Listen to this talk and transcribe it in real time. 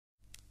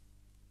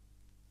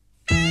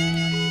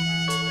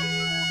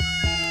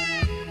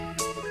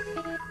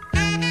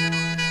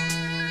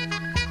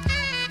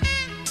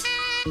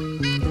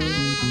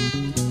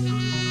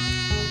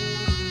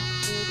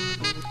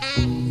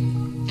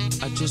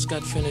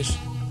got finished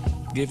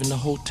giving the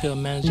hotel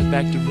manager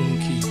back the room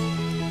key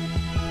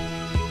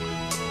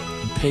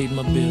and paid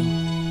my bill,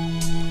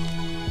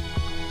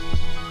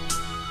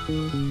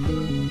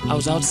 I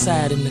was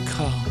outside in the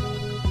car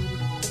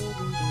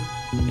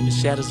in the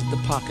shadows of the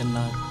parking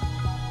lot,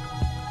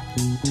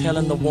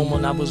 telling the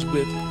woman I was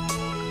with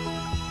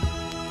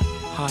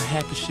how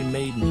happy she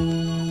made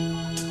me,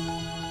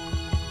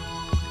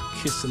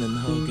 kissing and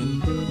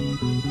hugging.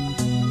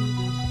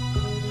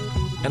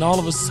 And all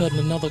of a sudden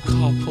another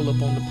car pulled up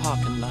on the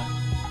parking lot.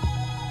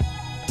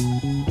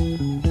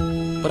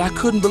 But I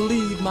couldn't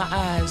believe my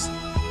eyes,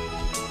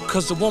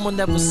 'cause the woman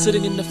that was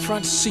sitting in the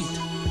front seat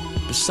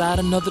beside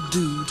another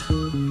dude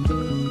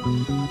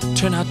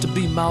turned out to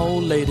be my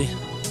old lady.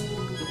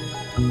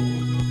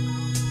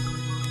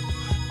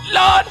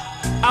 Lord,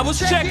 I was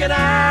checking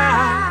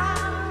out,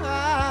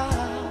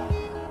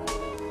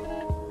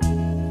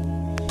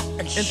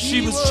 and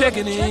she was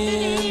checking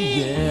in.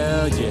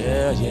 Yeah,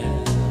 yeah, yeah.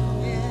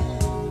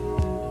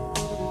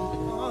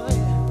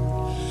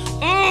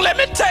 Let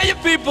me tell you,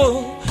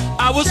 people,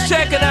 I was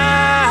checking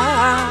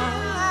out,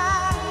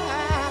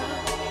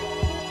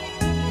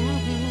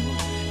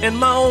 and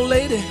my old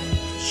lady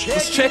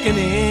was checking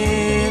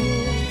in.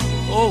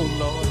 Oh,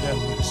 Lord have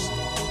mercy.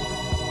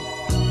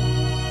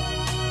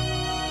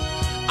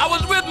 I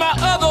was with my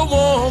other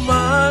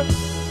woman,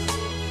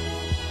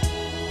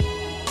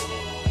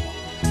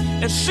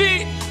 and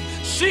she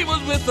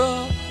was with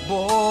her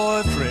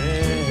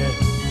boyfriend.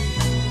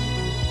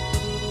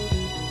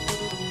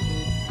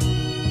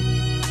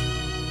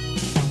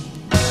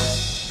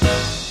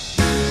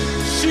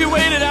 She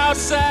waited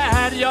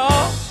outside,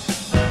 y'all,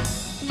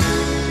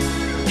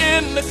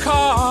 in the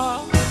car,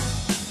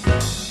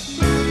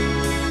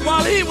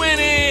 while he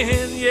went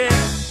in, yeah,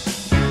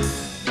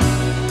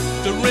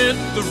 to rent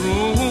the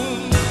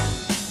room.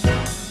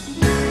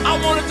 I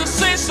wanted to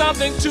say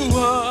something to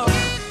her,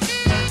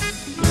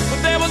 but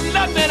there was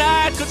nothing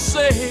I could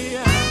say,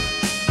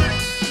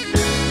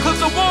 'cause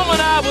the woman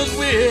I was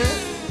with,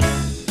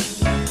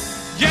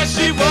 yes,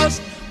 she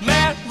was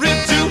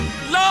married to,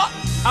 Lord,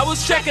 I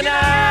was checking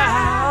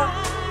out,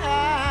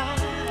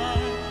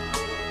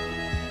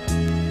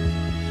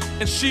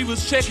 and she was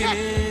checking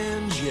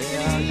in.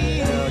 Yeah,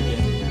 yeah,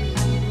 yeah.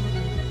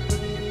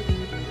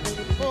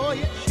 Oh,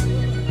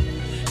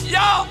 yeah.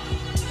 Y'all,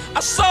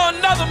 I saw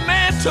another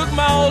man took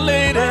my old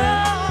lady.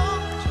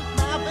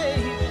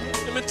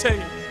 Let me tell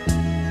you,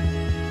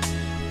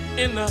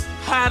 in the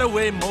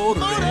hideaway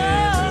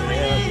motorway.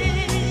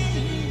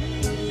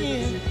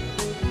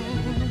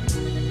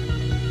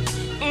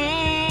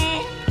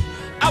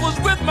 I was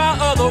with my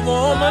other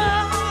woman,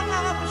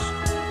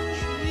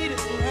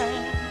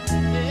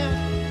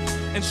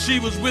 and she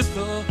was with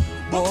her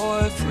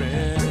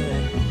boyfriend.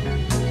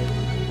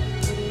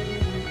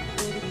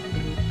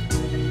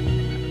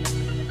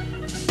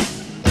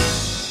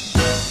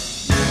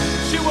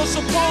 She was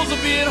supposed to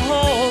be at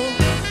home,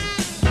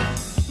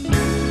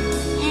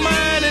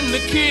 minding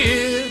the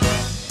kids.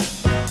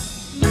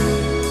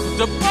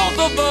 The both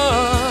of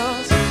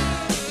us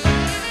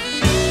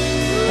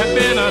have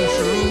been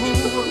untrue.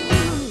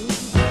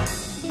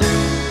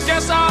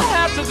 Guess I'll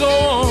have to go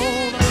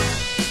on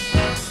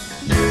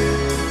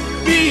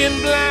being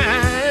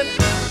blind.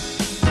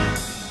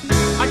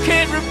 I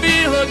can't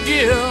reveal her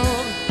guilt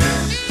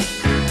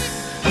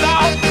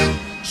without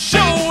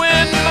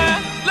showing my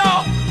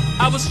Lord.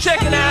 I was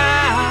checking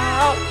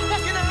out,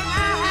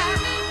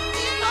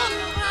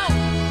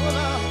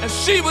 and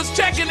she was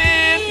checking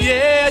in.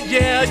 Yeah,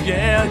 yeah,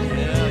 yeah,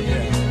 yeah,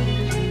 yeah.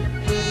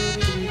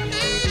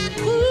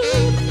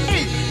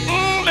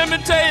 Let me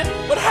tell you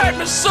what hurt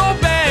me so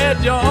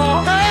bad,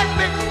 y'all. Hurt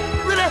me,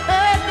 really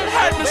hurt me. It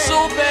hurt me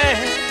so bad.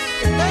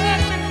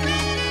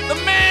 The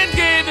man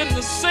gave in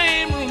the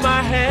same room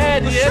I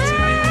had. Yes, he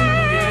did.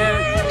 Yeah,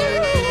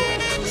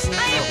 the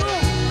same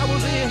room I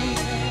was in.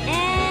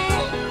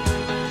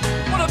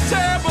 What a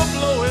terrible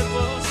blow it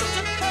was. Such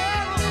a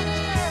terrible,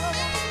 terrible,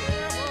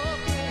 terrible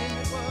thing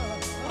it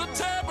was. What a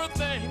terrible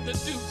thing to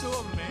do to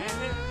a man.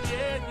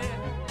 Yeah,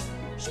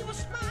 yeah. She was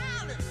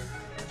smiling,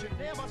 but she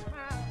never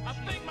smiled. I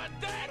think my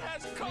dad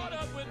has caught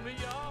up with me,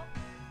 y'all.